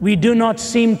We do not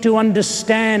seem to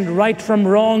understand right from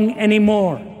wrong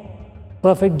anymore.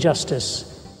 Perfect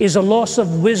justice is a loss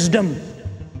of wisdom.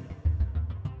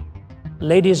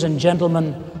 Ladies and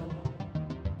gentlemen,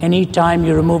 anytime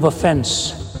you remove a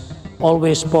fence,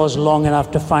 always pause long enough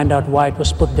to find out why it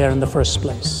was put there in the first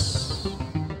place.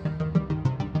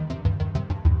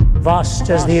 Vast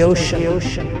as the ocean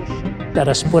that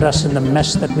has put us in the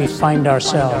mess that we find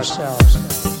ourselves.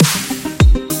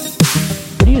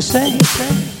 What do you say?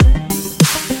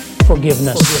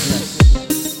 Forgiveness.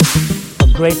 A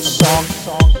great song,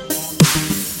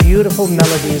 beautiful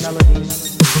melodies,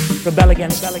 rebel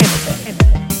against anything.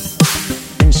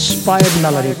 Inspired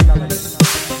melody,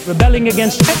 rebelling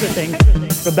against everything,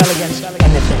 rebel against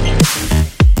anything.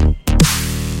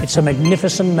 It's a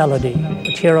magnificent melody,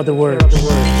 but here are the words.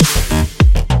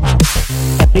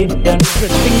 Everything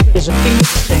is a thing,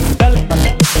 saying welcome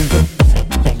and good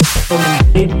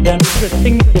thing.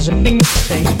 Everything is a thing,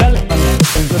 saying welcome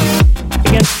and good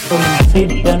against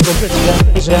everything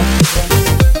is a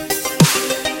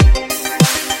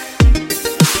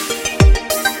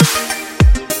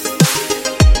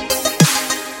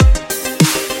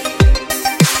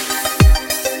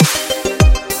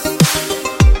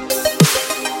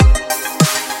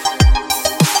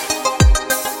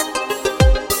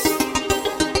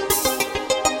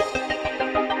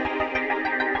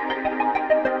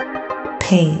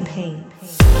pain.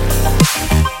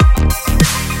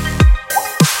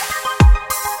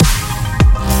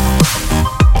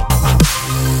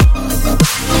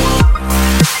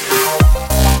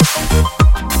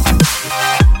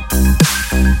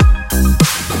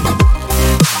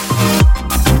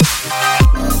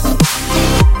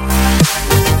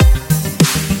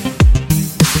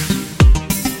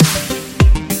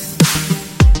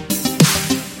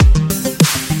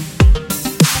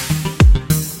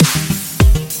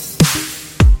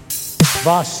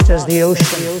 Vast as the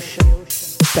ocean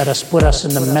that has put us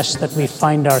in the mess that we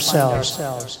find ourselves.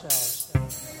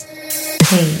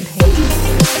 Pain.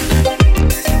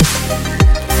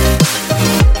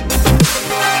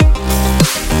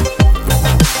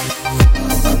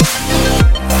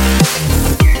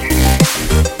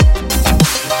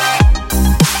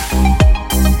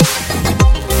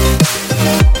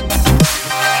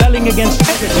 Rebelling against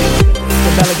everything,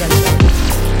 rebel against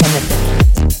anything.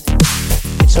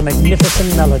 It's a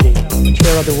magnificent melody, but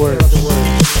here are the words.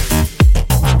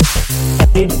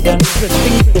 Everything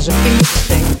is a thing,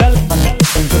 saying welcome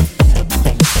and good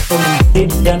thing.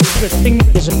 Everything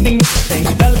is a thing, saying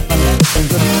welcome and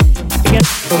good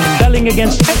against rebelling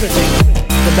against everything,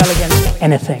 rebel against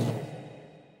anything.